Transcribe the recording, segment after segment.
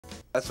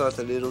I thought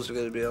the needles were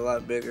going to be a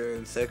lot bigger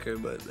and thicker,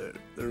 but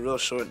they're real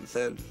short and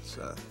thin,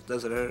 so it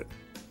doesn't hurt.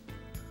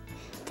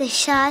 The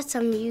shots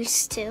I'm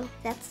used to.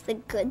 That's the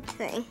good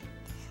thing.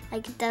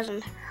 Like, it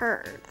doesn't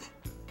hurt.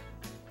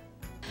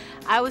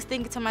 I was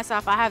thinking to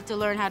myself, I have to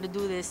learn how to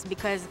do this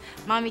because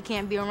mommy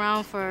can't be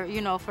around for,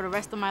 for the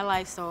rest of my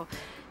life. So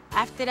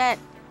after that,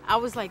 I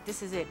was like,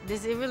 this is it.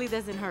 It really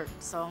doesn't hurt.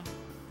 So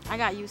I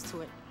got used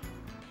to it.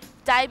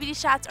 Diabetes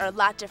shots are a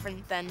lot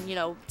different than,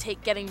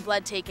 getting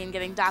blood taken,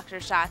 getting doctor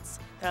shots.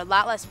 They're a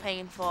lot less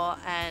painful,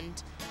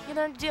 and you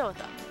learn to deal with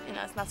them.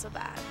 It's not so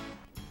bad.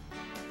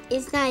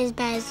 It's not as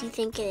bad as you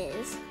think it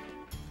is.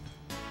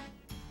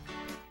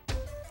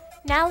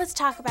 Now let's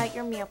talk about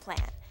your meal plan.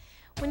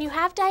 When you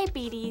have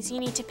diabetes, you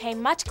need to pay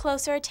much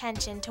closer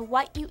attention to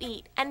what you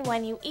eat and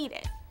when you eat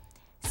it.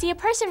 See, a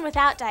person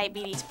without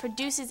diabetes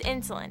produces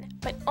insulin,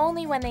 but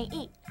only when they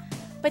eat.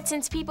 But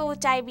since people with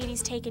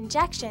diabetes take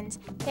injections,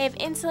 they have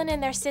insulin in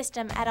their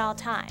system at all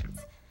times.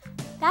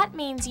 That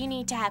means you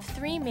need to have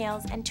 3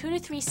 meals and 2 to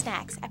 3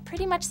 snacks at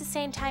pretty much the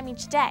same time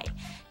each day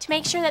to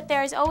make sure that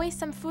there is always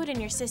some food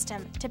in your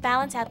system to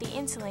balance out the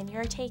insulin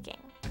you're taking.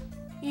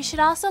 You should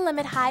also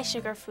limit high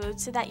sugar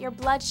foods so that your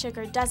blood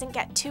sugar doesn't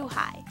get too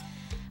high.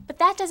 But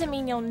that doesn't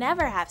mean you'll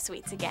never have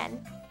sweets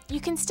again. You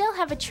can still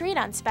have a treat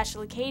on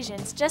special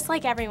occasions just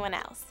like everyone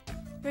else.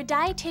 Your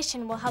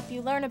dietitian will help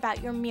you learn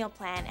about your meal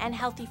plan and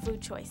healthy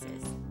food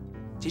choices.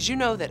 Did you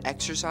know that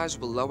exercise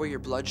will lower your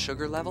blood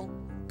sugar level?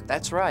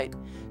 That's right.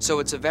 So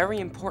it's a very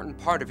important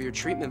part of your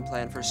treatment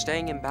plan for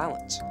staying in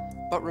balance.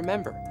 But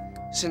remember,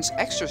 since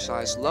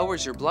exercise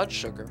lowers your blood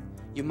sugar,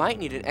 you might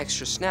need an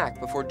extra snack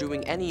before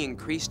doing any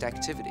increased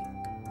activity.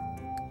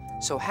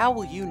 So how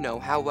will you know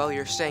how well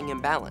you're staying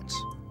in balance?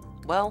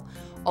 Well,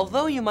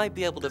 although you might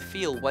be able to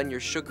feel when your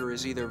sugar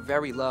is either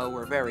very low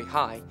or very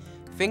high,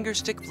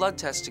 fingerstick blood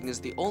testing is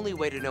the only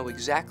way to know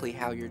exactly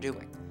how you're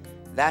doing.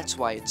 That's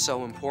why it's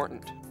so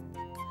important.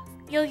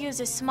 You'll use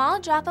a small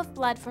drop of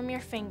blood from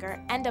your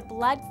finger and a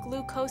blood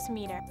glucose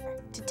meter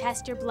to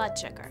test your blood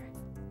sugar.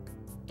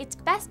 It's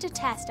best to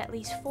test at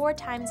least 4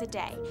 times a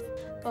day,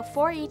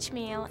 before each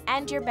meal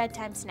and your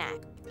bedtime snack,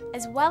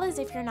 as well as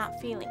if you're not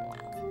feeling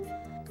well.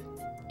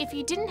 If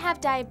you didn't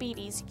have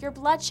diabetes, your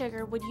blood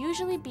sugar would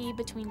usually be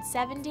between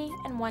 70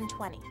 and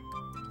 120.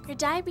 Your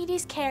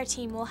diabetes care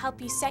team will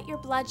help you set your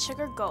blood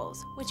sugar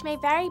goals, which may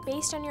vary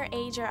based on your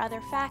age or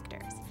other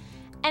factors.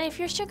 And if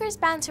your sugars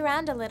bounce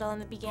around a little in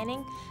the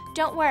beginning,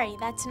 don't worry,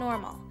 that's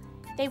normal.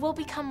 They will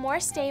become more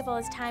stable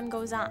as time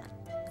goes on.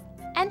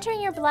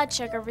 Entering your blood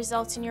sugar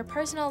results in your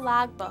personal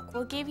logbook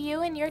will give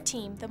you and your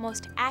team the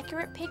most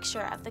accurate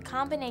picture of the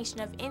combination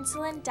of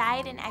insulin,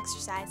 diet, and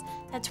exercise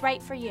that's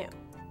right for you.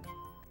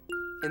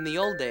 In the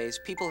old days,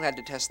 people had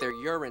to test their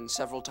urine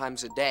several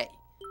times a day.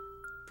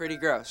 Pretty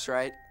gross,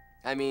 right?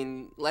 I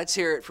mean, let's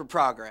hear it for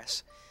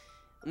progress.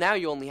 Now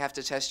you only have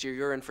to test your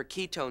urine for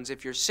ketones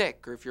if you're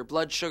sick or if your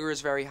blood sugar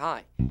is very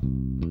high.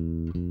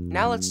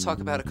 Now let's talk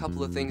about a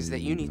couple of things that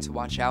you need to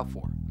watch out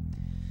for.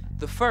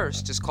 The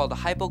first is called a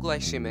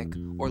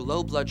hypoglycemic or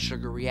low blood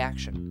sugar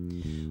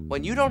reaction.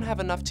 When you don't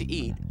have enough to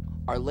eat,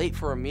 are late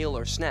for a meal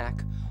or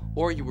snack,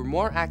 or you were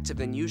more active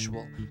than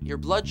usual, your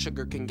blood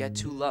sugar can get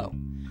too low.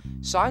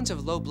 Signs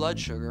of low blood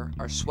sugar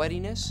are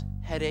sweatiness,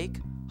 headache,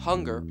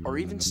 hunger, or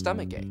even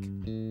stomachache.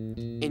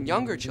 In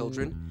younger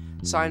children,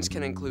 signs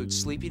can include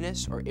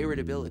sleepiness or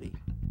irritability.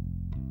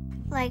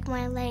 Like,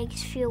 my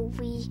legs feel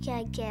weak,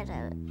 I get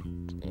a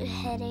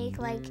headache,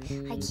 like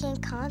I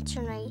can't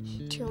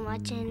concentrate too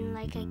much, and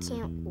like I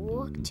can't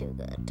walk too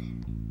good.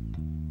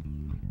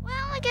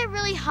 Well, I get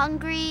really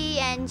hungry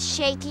and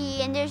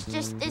shaky, and there's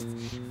just this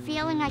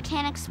feeling I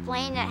can't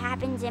explain that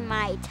happens in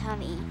my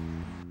tummy.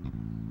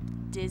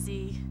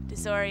 Dizzy,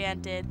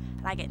 disoriented,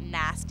 and I get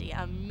nasty.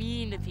 I'm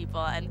mean to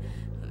people, and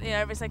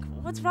everybody's like,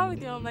 what's wrong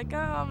with you? I'm like,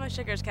 oh, my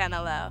sugar's kind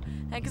of low.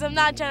 Because I'm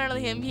not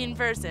generally a mean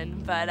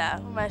person, but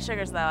when my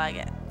sugar's low, I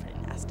get pretty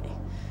nasty.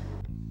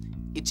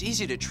 It's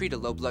easy to treat a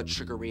low blood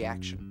sugar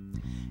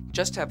reaction.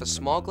 Just have a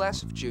small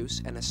glass of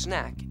juice and a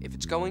snack if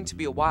it's going to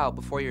be a while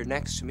before your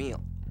next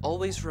meal.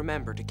 Always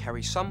remember to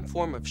carry some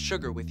form of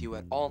sugar with you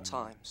at all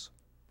times.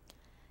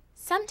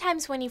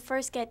 Sometimes when you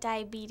first get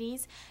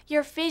diabetes,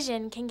 your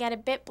vision can get a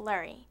bit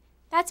blurry.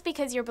 That's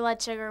because your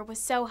blood sugar was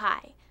so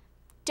high.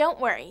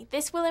 Don't worry,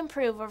 this will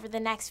improve over the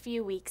next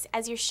few weeks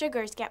as your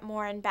sugars get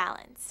more in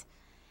balance.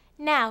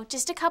 Now,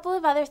 just a couple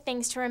of other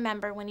things to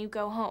remember when you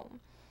go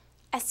home.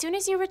 As soon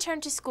as you return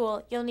to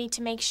school, you'll need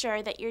to make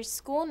sure that your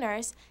school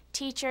nurse,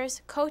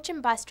 teachers, coach,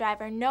 and bus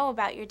driver know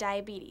about your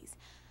diabetes.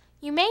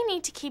 You may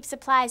need to keep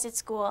supplies at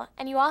school,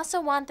 and you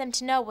also want them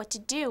to know what to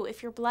do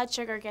if your blood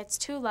sugar gets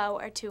too low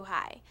or too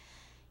high.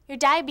 Your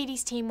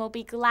diabetes team will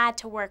be glad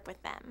to work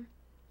with them.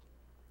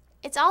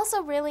 It's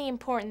also really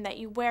important that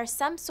you wear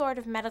some sort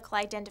of medical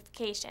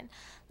identification,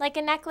 like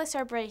a necklace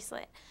or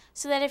bracelet,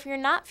 so that if you're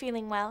not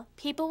feeling well,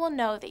 people will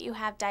know that you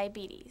have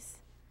diabetes.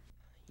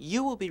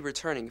 You will be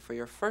returning for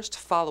your first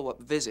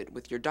follow-up visit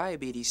with your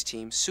diabetes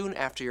team soon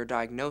after your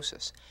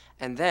diagnosis,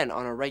 and then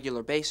on a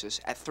regular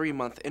basis at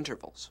 3-month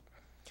intervals.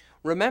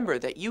 Remember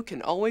that you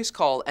can always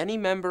call any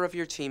member of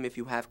your team if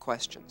you have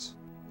questions.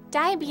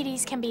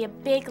 Diabetes can be a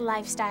big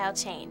lifestyle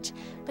change,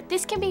 but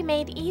this can be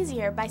made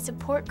easier by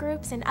support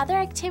groups and other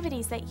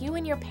activities that you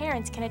and your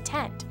parents can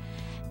attend.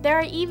 There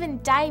are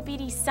even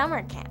diabetes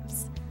summer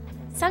camps.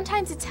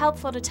 Sometimes it's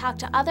helpful to talk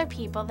to other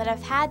people that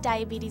have had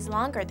diabetes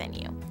longer than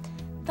you.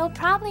 They'll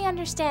probably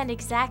understand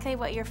exactly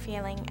what you're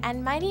feeling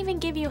and might even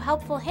give you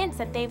helpful hints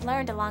that they've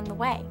learned along the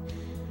way.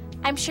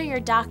 I'm sure your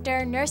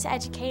doctor, nurse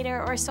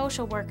educator, or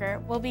social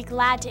worker will be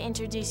glad to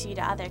introduce you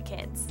to other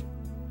kids.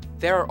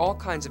 There are all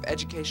kinds of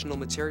educational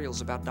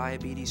materials about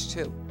diabetes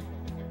too.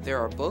 There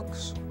are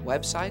books,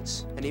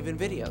 websites, and even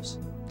videos.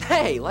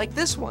 Hey, like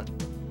this one!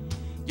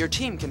 Your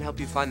team can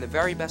help you find the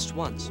very best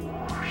ones.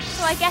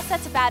 So I guess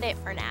that's about it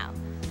for now.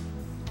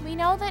 We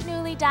know that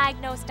newly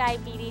diagnosed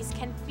diabetes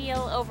can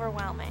feel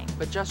overwhelming.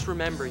 But just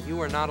remember, you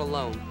are not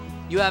alone.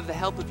 You have the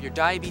help of your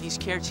diabetes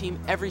care team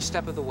every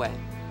step of the way.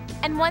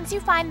 And once you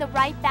find the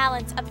right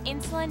balance of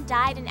insulin,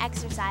 diet, and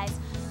exercise,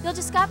 you'll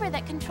discover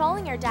that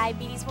controlling your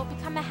diabetes will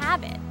become a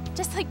habit,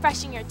 just like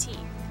brushing your teeth.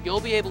 You'll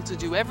be able to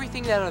do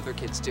everything that other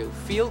kids do,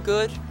 feel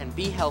good, and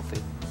be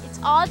healthy. It's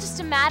all just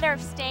a matter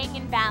of staying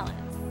in balance.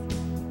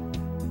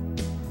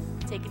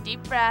 Take a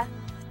deep breath,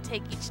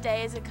 take each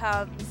day as it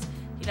comes,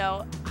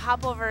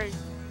 hop over,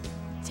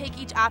 take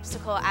each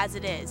obstacle as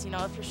it is.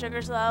 If your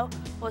sugar's low,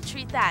 well,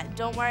 treat that.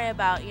 Don't worry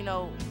about,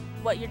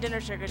 what your dinner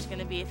sugar is going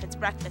to be if it's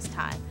breakfast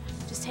time.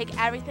 Just take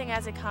everything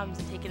as it comes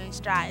and take it in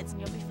strides,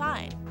 and you'll be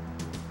fine.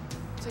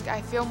 It's like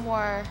I feel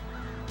more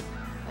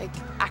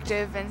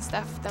active and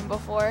stuff than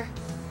before,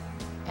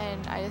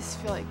 and I just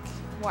feel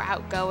more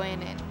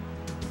outgoing and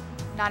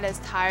not as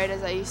tired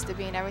as I used to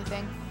be and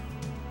everything.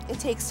 It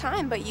takes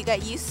time, but you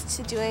get used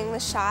to doing the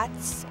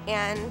shots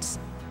and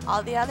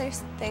all the other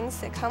things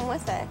that come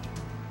with it.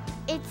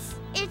 It's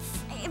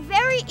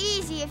very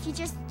easy if you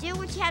just do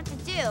what you have to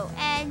do,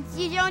 and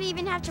you don't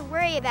even have to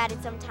worry about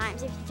it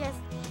sometimes. If you just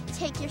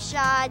take your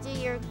shot, do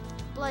your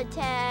blood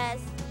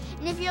test,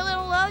 and if you're a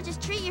little low,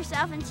 just treat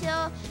yourself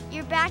until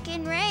you're back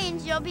in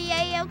range. You'll be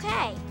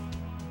A-okay.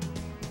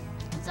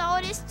 That's all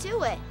it is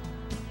to it.